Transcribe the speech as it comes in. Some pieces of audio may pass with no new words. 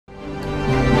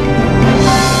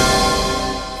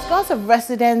of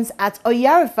residents at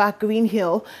Oyarifa Green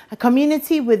Hill, a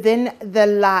community within the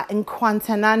La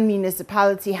Nkwantanan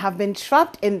municipality, have been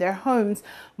trapped in their homes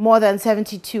more than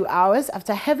 72 hours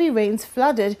after heavy rains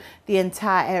flooded the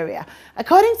entire area.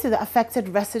 According to the affected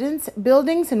residents,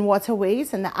 buildings and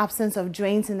waterways and the absence of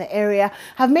drains in the area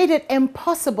have made it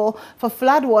impossible for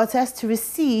floodwaters to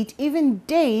recede even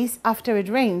days after it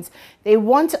rains. They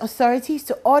want authorities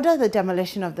to order the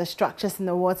demolition of the structures in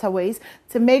the waterways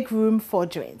to make room for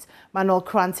drains. Manuel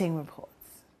Kranting reports.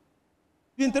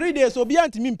 It's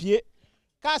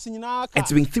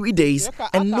been 3 days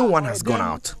and no one has gone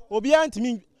out.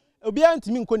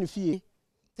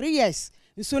 3 years.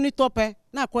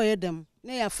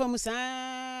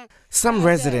 Some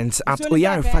residents at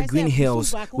Oyarifa Green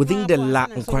Hills within the La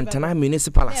Nkwantanan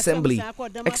Municipal Assembly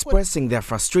expressing their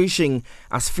frustration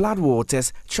as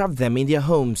floodwaters trap them in their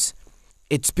homes.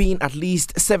 It's been at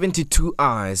least 72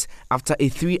 hours after a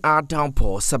 3-hour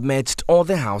downpour submerged all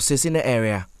the houses in the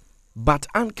area. But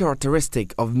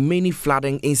uncharacteristic of many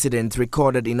flooding incidents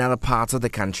recorded in other parts of the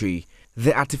country,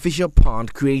 the artificial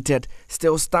pond created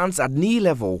still stands at knee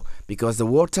level because the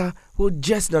water will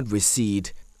just not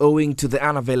recede, owing to the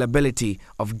unavailability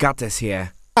of gutters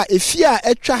here.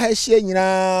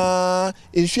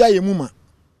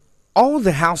 All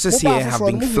the houses here have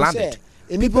been flooded.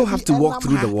 People have to walk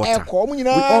through the water. We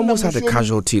almost had a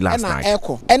casualty last night.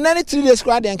 And then 3 days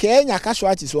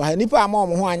casualties.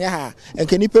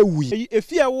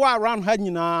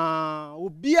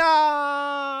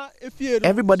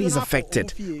 Everybody is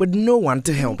affected with no one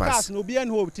to help us.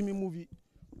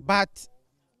 But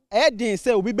I didn't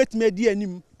say we bet me a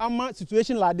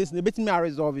situation like this, they bet me are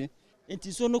resolving.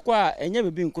 It's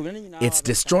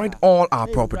destroyed all our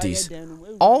properties.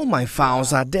 All my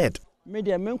fowls are dead. This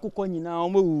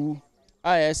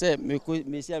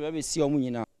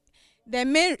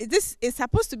is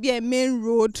supposed to be a main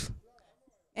road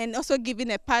and also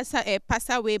giving a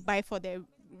passageway by for the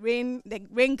rain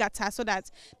gutter so that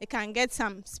they can get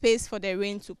some space for the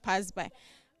rain to pass by.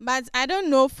 But I don't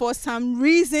know, for some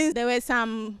reasons there was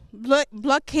some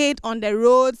blockade on the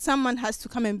road. Someone has to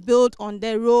come and build on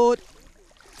the road.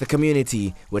 The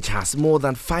community, which has more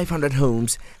than 500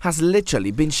 homes, has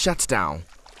literally been shut down.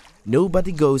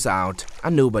 Nobody goes out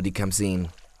and nobody comes in.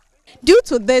 Due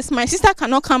to this, my sister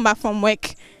cannot come back from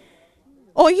work.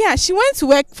 Oh yeah, she went to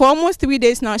work for almost 3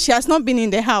 days now. She has not been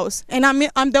in the house. And I'm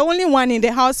the only one in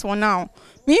the house for now.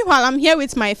 Meanwhile, I'm here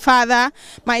with my father,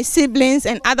 my siblings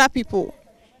and other people.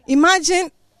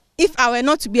 Imagine if I were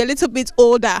not to be a little bit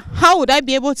older, how would I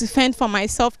be able to fend for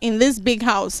myself in this big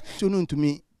house?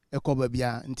 The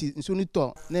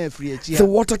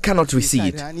water cannot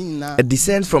recede. It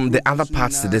descends from the other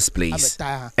parts to this place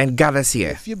and gathers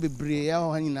here.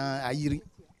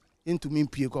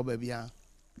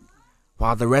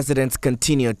 While the residents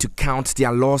continue to count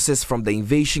their losses from the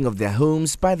invasion of their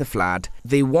homes by the flood,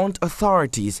 they want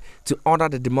authorities to order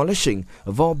the demolition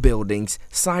of all buildings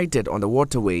sited on the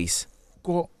waterways.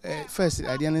 First,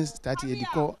 I didn't start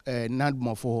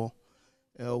NADMO.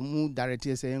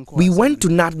 We went to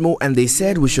NADMO and they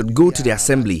said we should go to the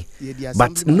assembly,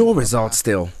 but no result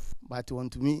still. But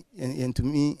want to me and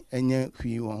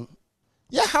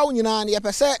yeah, how you know,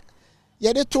 say,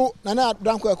 yeah, they told Nana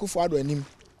Danko Kufuado and him.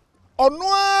 Or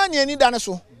no, any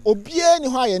dinosaur, or be any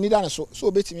higher, any dinosaur,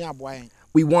 so betting me up.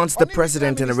 We want the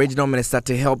president and the regional minister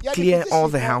to help clear all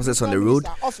the houses on the road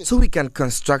so we can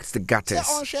construct the gutters.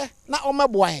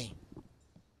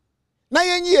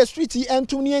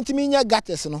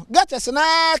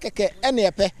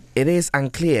 It is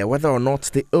unclear whether or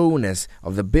not the owners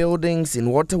of the buildings in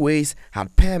waterways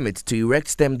had permits to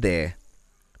erect them there.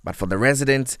 But for the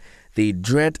residents, they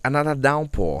dread another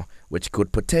downpour, which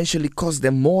could potentially cost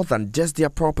them more than just their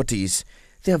properties,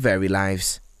 their very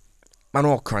lives.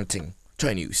 Manuel Kranting,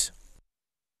 Joy News.